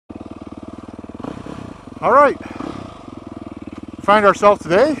All right, we find ourselves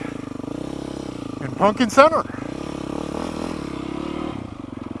today in Punkin Center.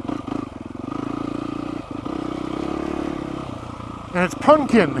 And it's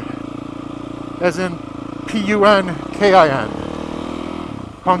Punkin, as in P-U-N-K-I-N.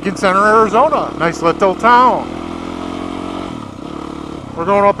 Punkin Center, Arizona. Nice little town. We're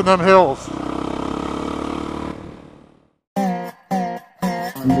going up in them hills.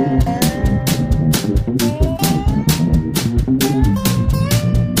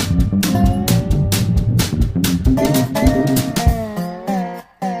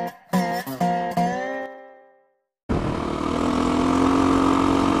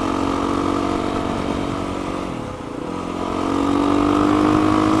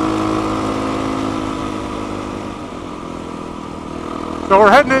 So we're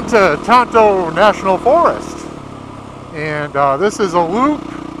heading into Tonto National Forest, and this is a loop.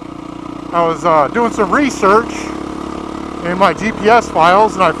 I was doing some research in my GPS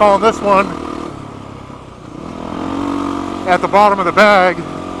files, and I found this one at the bottom of the bag,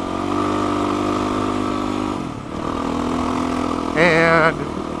 and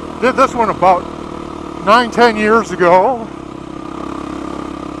did this one about 9-10 years ago,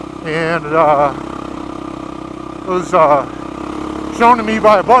 and it was shown to me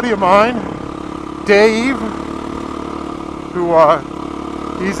by a buddy of mine, Dave, who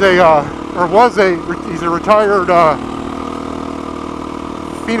he's a retired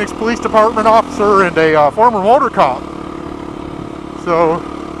Phoenix Police Department officer and a former motor cop. So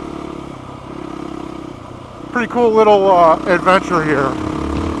pretty cool little adventure here.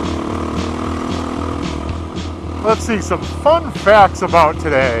 Let's see some fun facts about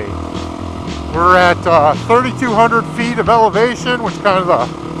today. We're at 3,200 feet of elevation, which is kind of the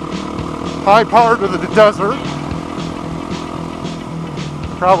high part of the desert.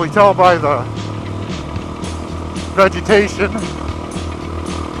 Probably tell by the vegetation.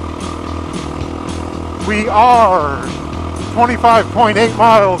 We are 25.8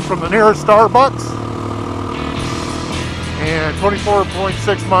 miles from the nearest Starbucks and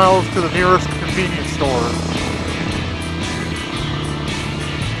 24.6 miles to the nearest convenience store.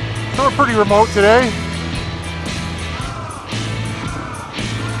 So we're pretty remote today.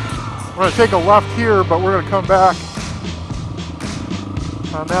 We're going to take a left here, but we're going to come back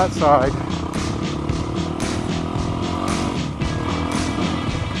on that side.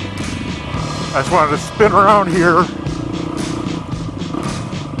 I just wanted to spin around here.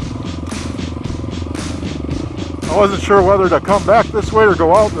 I wasn't sure whether to come back this way or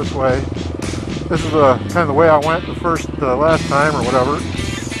go out this way. This is kind of the way I went the last time or whatever.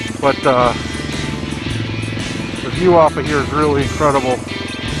 But the view off of here is really incredible.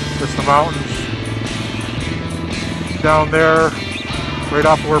 There's the mountains down there, right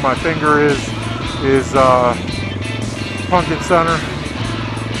off where my finger is Punkin Center,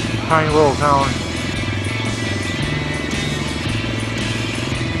 tiny little town.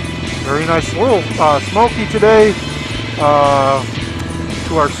 Very nice, a little smoky today.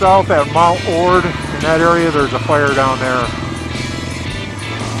 To our south at Mount Ord, in that area, there's a fire down there.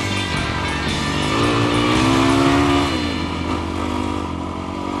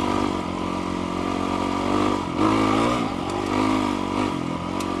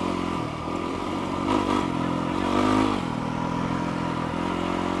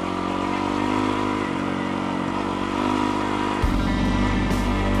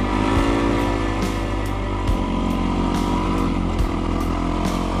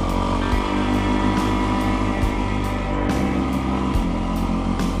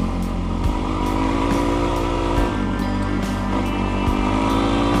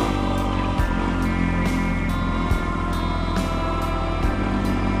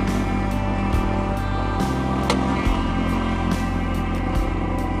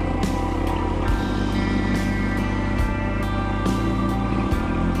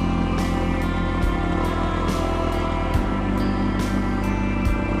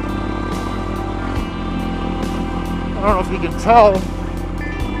 I don't know if you can tell,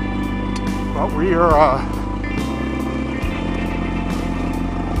 but we are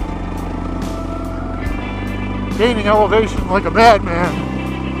gaining elevation like a madman.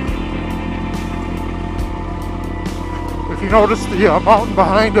 If you notice the mountain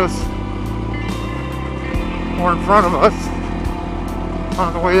behind us, or in front of us,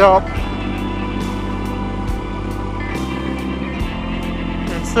 on the way up,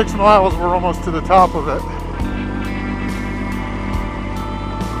 in 6 miles we're almost to the top of it.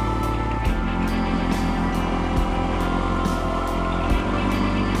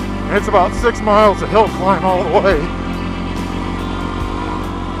 It's about 6 miles of hill climb all the way.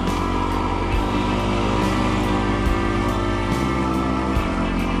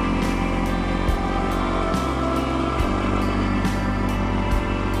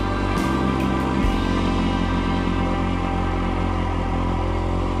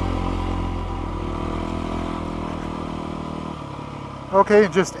 Okay,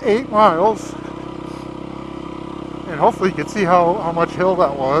 in just 8 miles, and hopefully you can see how much hill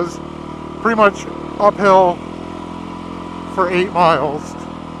that was. Pretty much uphill for 8 miles,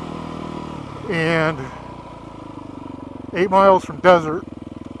 and 8 miles from desert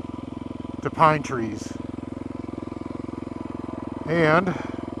to pine trees. And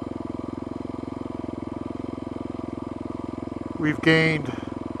we've gained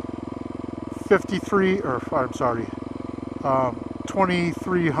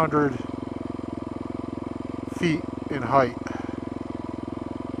 2,300 feet in height.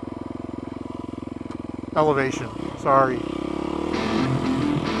 Elevation, sorry.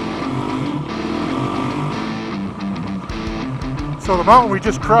 So the mountain we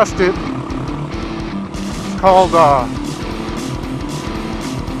just crested is called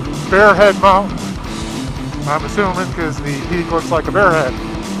Bearhead Mountain. I'm assuming because the peak looks like a bear head.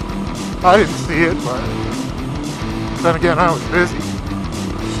 I didn't see it, but then again, I was busy.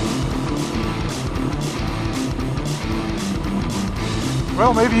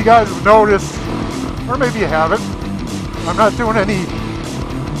 Well, maybe you guys have noticed, or maybe you haven't, I'm not doing any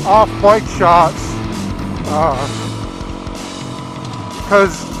off-bike shots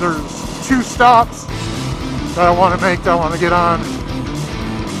because there's 2 stops that I want to make, that I want to get on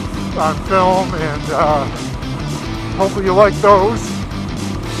film, and hopefully you like those.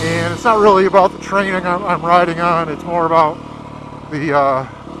 And it's not really about the training I'm riding on, it's more about the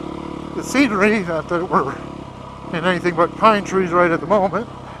scenery, not that we're in anything but pine trees right at the moment.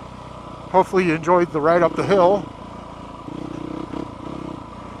 Hopefully you enjoyed the ride up the hill.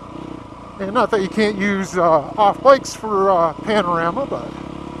 And not that you can't use off bikes for panorama, but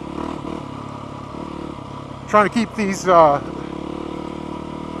trying to keep these down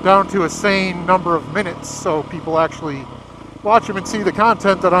to a sane number of minutes so people actually watch them and see the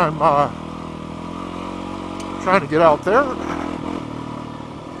content that I'm trying to get out there.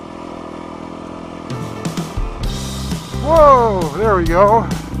 Whoa, there we go.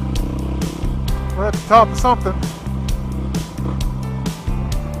 We're at the top of something.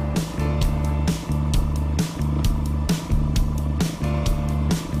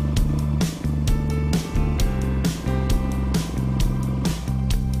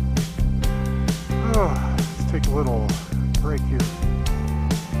 Let's take a little break here. Get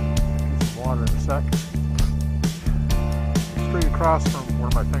some water in a sec. Straight across from where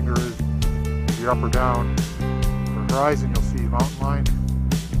my finger is, maybe up or down. For horizon, you'll see mountain line,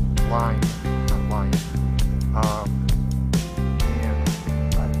 not line.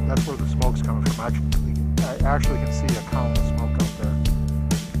 And that's where the smoke's coming from. I actually can see a column of smoke out there.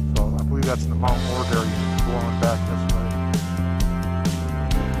 So I believe that's the Mount Ord area blowing back this way.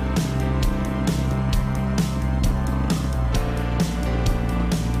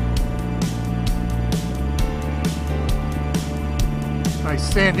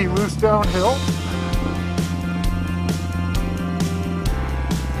 Nice sandy, loose downhill.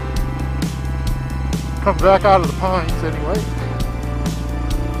 Come back out of the pines anyway.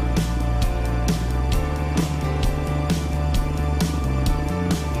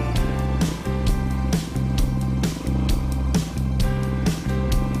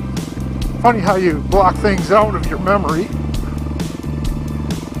 Funny how you block things out of your memory.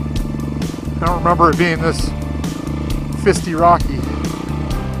 I don't remember it being this fisty rocky.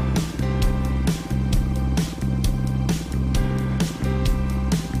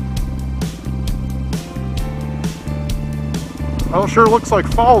 Well, it sure looks like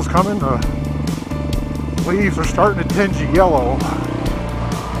fall's coming. The leaves are starting to tinge yellow.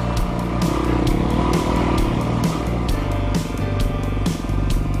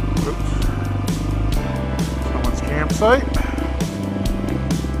 Oops. Someone's campsite.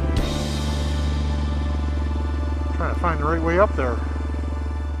 Trying to find the right way up there.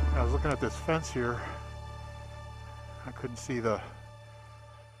 I was looking at this fence here. I couldn't see the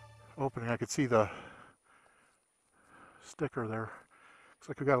opening. I could see the sticker there. Looks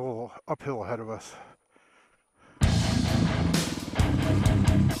like we got a little uphill ahead of us.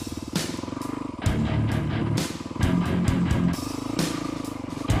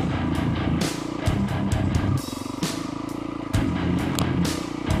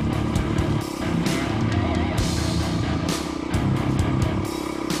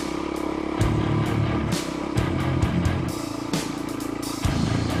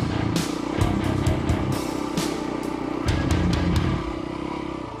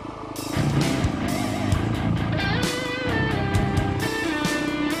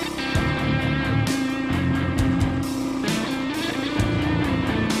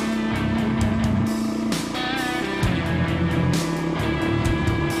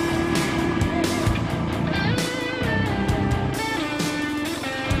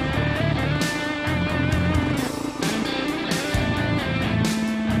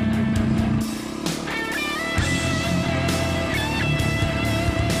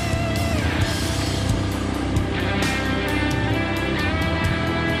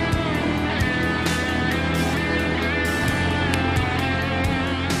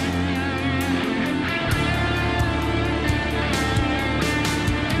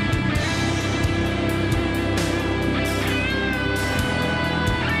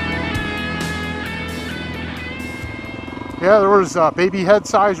 Yeah, there was baby head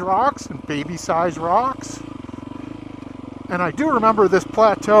size rocks and baby size rocks. And I do remember this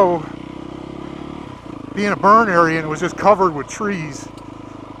plateau being a burn area and it was just covered with trees.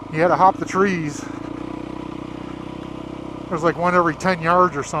 You had to hop the trees. There was like one every 10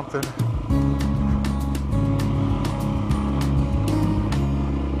 yards or something.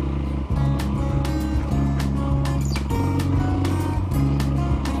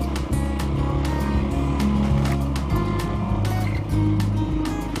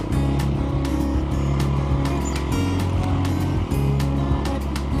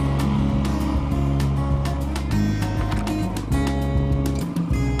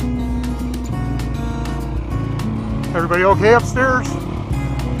 Everybody okay upstairs?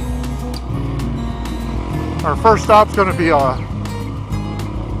 Our first stop's going to be a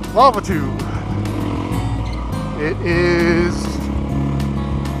lava tube. It is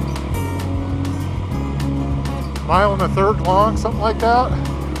 1.25 miles long, something like that.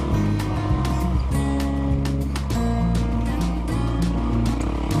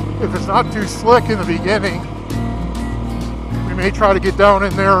 If it's not too slick in the beginning, we may try to get down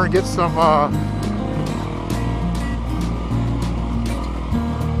in there and get some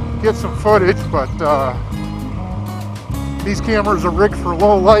footage, but these cameras are rigged for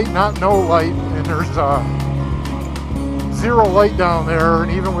low light, not no light, and there's zero light down there,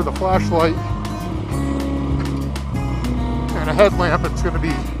 and even with a flashlight and a headlamp, it's going to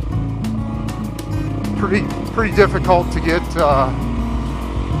be pretty difficult to get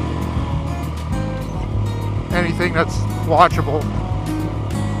anything that's watchable.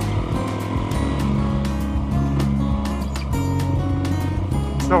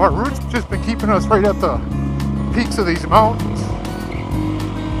 So our route's just been keeping us right at the peaks of these mountains.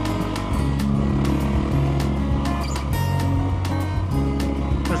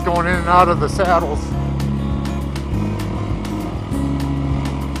 Just going in and out of the saddles.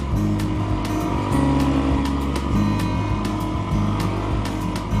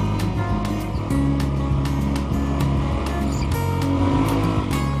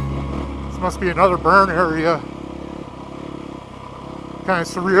 This must be another burn area. Kind of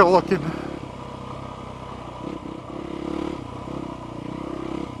surreal looking.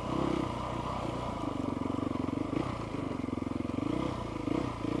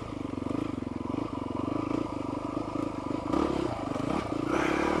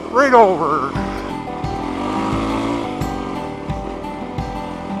 Right over.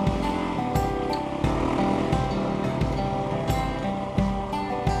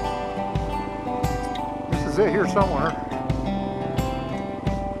 This is it here somewhere.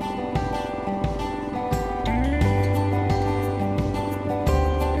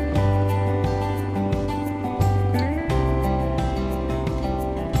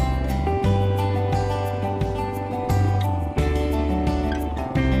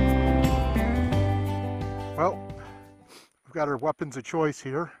 We've got our weapons of choice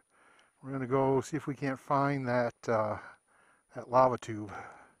here. We're going to go see if we can't find that that lava tube.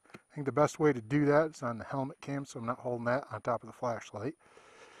 I think the best way to do that is on the helmet cam, so I'm not holding that on top of the flashlight.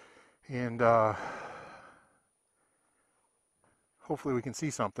 And hopefully we can see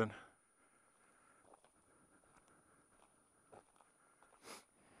something.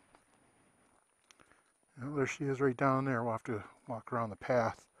 Well, there she is right down there. We'll have to walk around the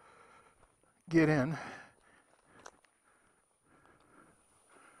path, get in.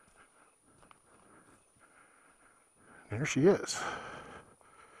 There she is.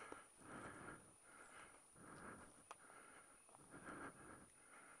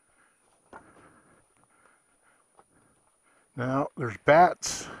 Now there's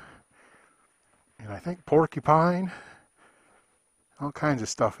bats and I think porcupine, all kinds of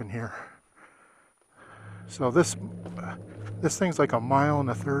stuff in here. So this thing's like 1.25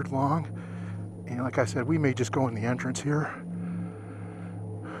 miles long, and like I said, we may just go in the entrance here.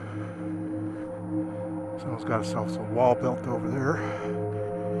 Someone's got himself a wall built over there.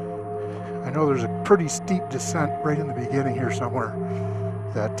 I know there's a pretty steep descent right in the beginning here somewhere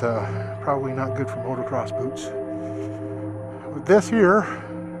that probably not good for motocross boots. But this here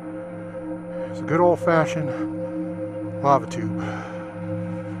is a good old-fashioned lava tube.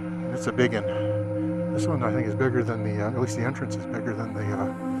 And it's a big one. This one I think is bigger than the, at least the entrance is bigger than the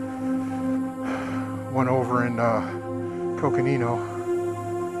one over in Coconino.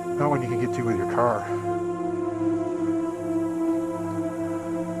 Not one you can get to with your car.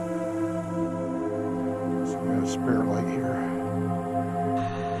 Spare light here.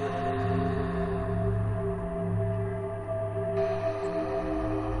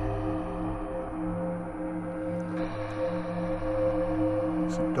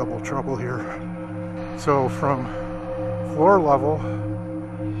 Some double trouble here. So from floor level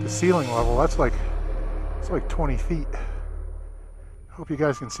to ceiling level, it's like 20 feet. Hope you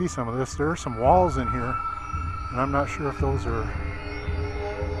guys can see some of this. There are some walls in here, and I'm not sure if those are,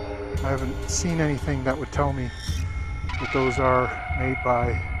 I haven't seen anything that would tell me that those are made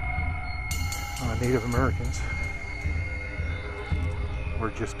by Native Americans, or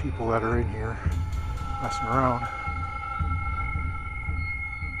just people that are in here messing around.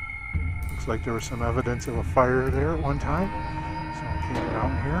 Looks like there was some evidence of a fire there at one time. Someone camping out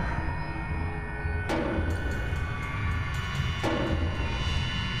in here.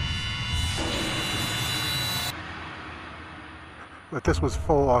 But this was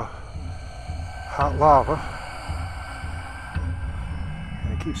full of hot lava,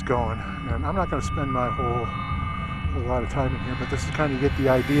 and it keeps going. And I'm not going to spend my whole lot of time in here, but this is kind of get the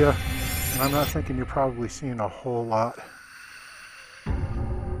idea. And I'm not thinking you're probably seeing a whole lot.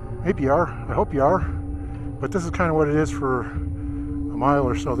 Maybe you are. I hope you are. But this is kind of what it is for a mile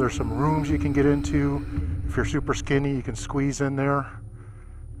or so. There's some rooms you can get into. If you're super skinny, you can squeeze in there.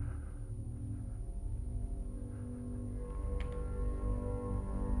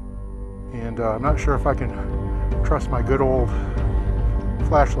 And I'm not sure if I can trust my good old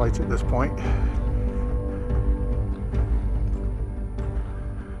flashlights at this point.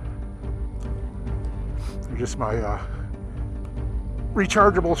 They're just my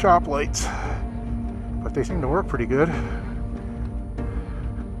rechargeable shop lights, but they seem to work pretty good.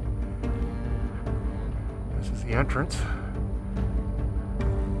 This is the entrance.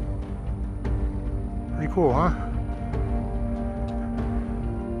 Pretty cool, huh?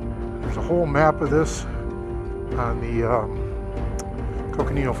 There's a whole map of this on the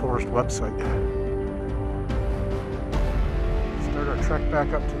Tonto Forest website. Start our trek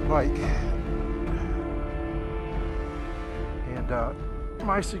back up to the bike. And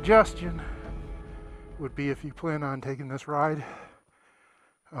my suggestion would be, if you plan on taking this ride,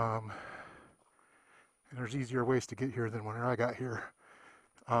 and there's easier ways to get here than when I got here,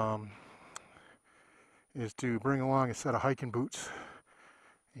 is to bring along a set of hiking boots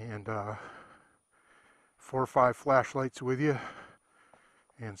and 4 or 5 flashlights with you,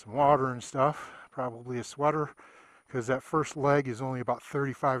 and some water and stuff, probably a sweater, because that first leg is only about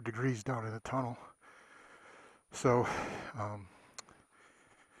 35 degrees down in the tunnel. So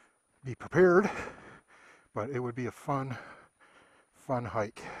be prepared, but it would be a fun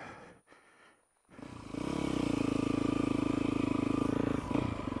hike.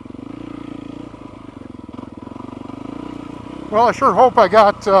 Well, I sure hope I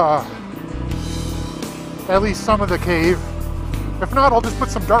got at least some of the cave. If not, I'll just put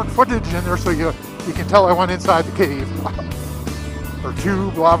some dark footage in there so you can tell I went inside the cave. Or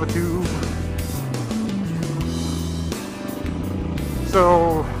tube, lava tube.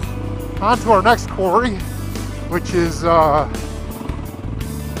 So, on to our next quarry, which is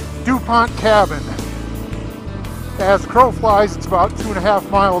Dupont Cabin. As crow flies, it's about 2.5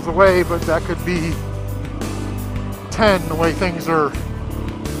 miles away, but that could be 10 the way things are,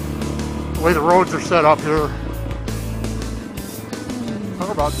 the way the roads are set up here.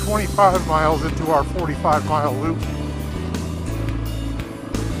 We're about 25 miles into our 45-mile loop.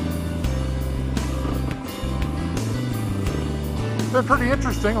 It's been pretty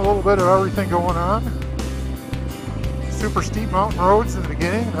interesting, a little bit of everything going on. Super steep mountain roads in the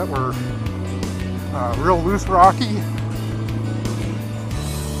beginning that were real loose, rocky.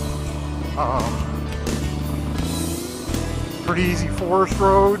 Pretty easy forest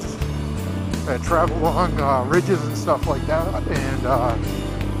roads that travel along ridges and stuff like that, and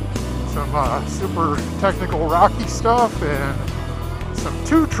some super technical rocky stuff, and some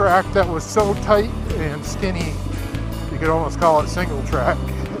 2-track that was so tight and skinny you could almost call it single track.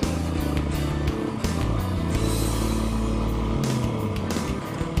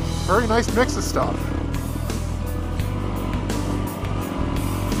 Very nice mix of stuff.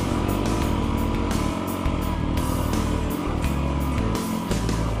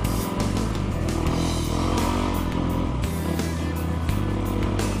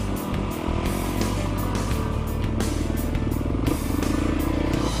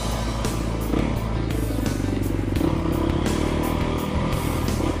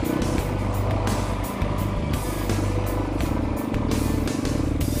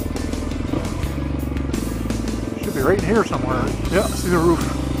 Right in here somewhere. Yeah, see the roof.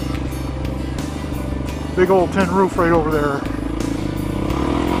 Big old tin roof right over there.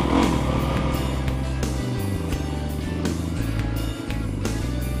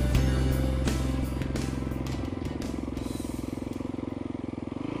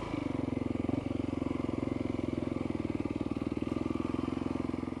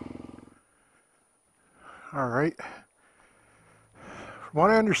 All right, what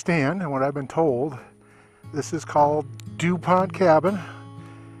I understand and what I've been told, this is called Dupont cabin,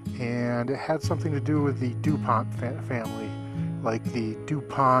 and it had something to do with the Dupont family, like the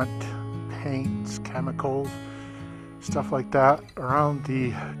Dupont paints, chemicals, stuff like that around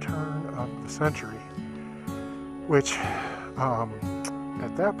the turn of the century, which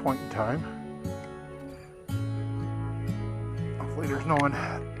at that point in time, hopefully there's no one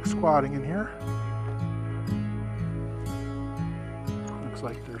squatting in here. Looks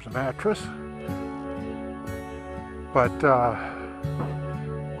like there's a mattress. But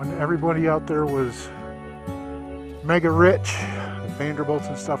when everybody out there was mega rich, the Vanderbilts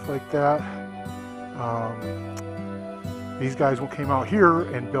and stuff like that, these guys came out here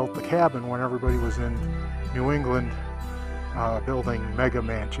and built the cabin when everybody was in New England building mega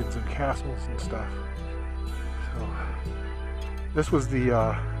mansions and castles and stuff. So this was the,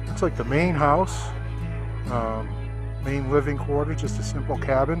 looks like the main house, main living quarters, just a simple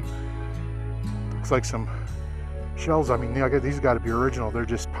cabin. Looks like some shells. I mean, these got to be original. They're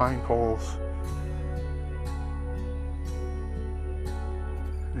just pine poles.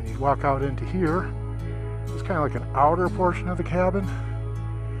 And you walk out into here. It's kind of like an outer portion of the cabin.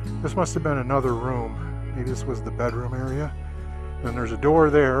 This must have been another room. Maybe this was the bedroom area. Then there's a door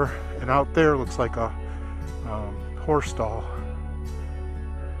there, and out there looks like a horse stall.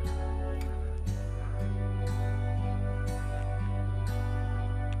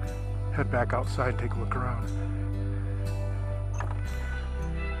 Head back outside and take a look around.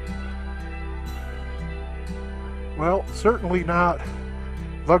 Well, certainly not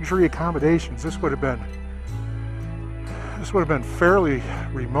luxury accommodations. This would have been fairly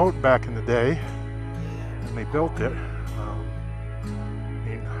remote back in the day when they built it. I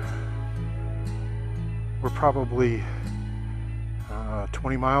mean, we're probably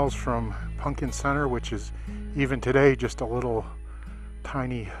 20 miles from Punkin Center, which is even today just a little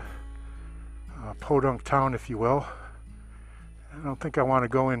tiny podunk town, if you will. I don't think I want to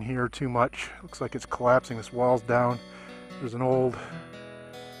go in here too much. Looks like it's collapsing. This wall's down. There's an old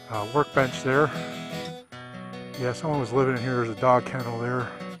workbench there. Yeah, someone was living in here. There's a dog kennel there.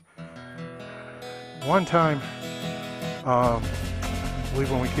 One time, I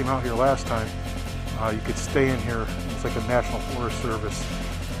believe when we came out here last time, you could stay in here. It's like a National Forest Service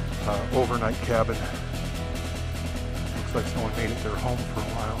overnight cabin. Looks like someone made it their home for a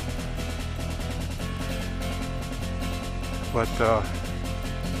while. But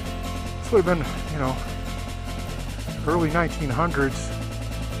this would have been, you know, early 1900s,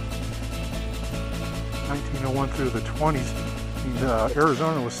 1901 through the 20s. And,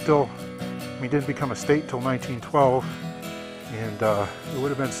 Arizona was still, I mean, didn't become a state till 1912, and it would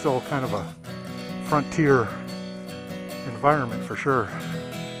have been still kind of a frontier environment for sure.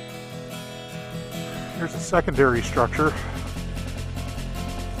 Here's a secondary structure.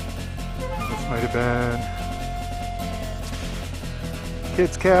 This might have been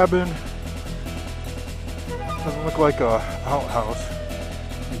kids' cabin. Doesn't look like a outhouse.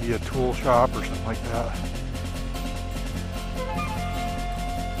 Maybe a tool shop or something like that.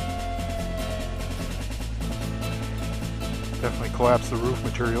 Definitely collapsed the roof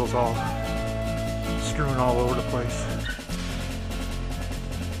materials, all strewn all over the place.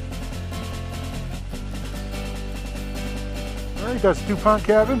 Alright, that's Dupont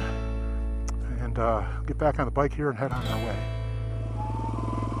cabin. And get back on the bike here and head on our way.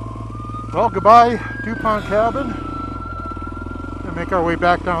 Well, goodbye, Dupont cabin. And make our way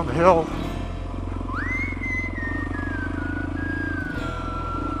back down the hill.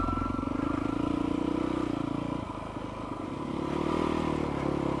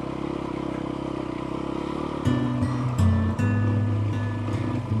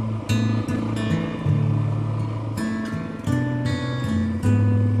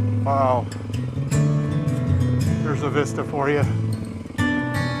 Wow. There's a vista for you.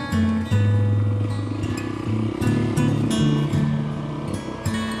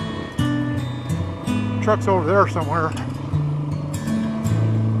 Truck's over there somewhere.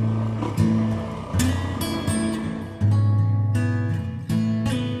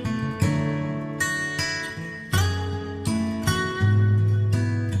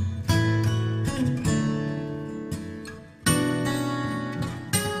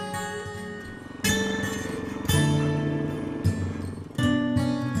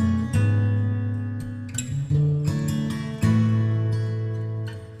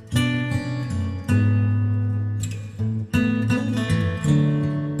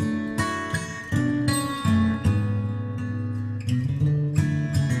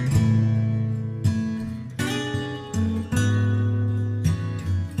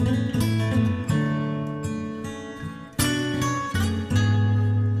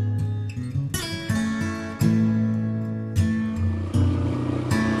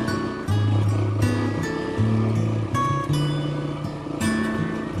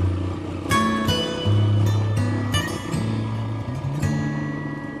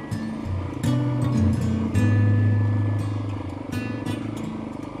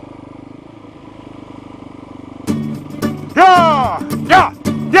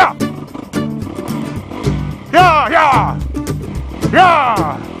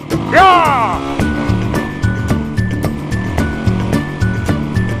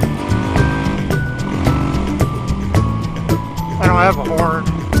 I have a horn.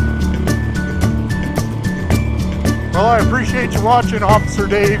 Well, I appreciate you watching Officer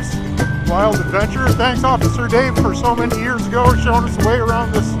Dave's Wild Adventure. Thanks, Officer Dave, for so many years ago showing us the way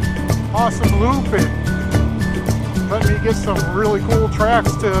around this awesome loop and let me get some really cool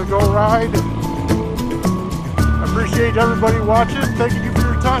tracks to go ride. I appreciate everybody watching. Thank you for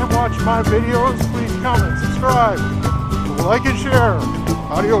your time watching my videos. Please comment, subscribe, like and share.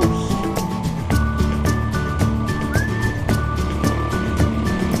 Adios.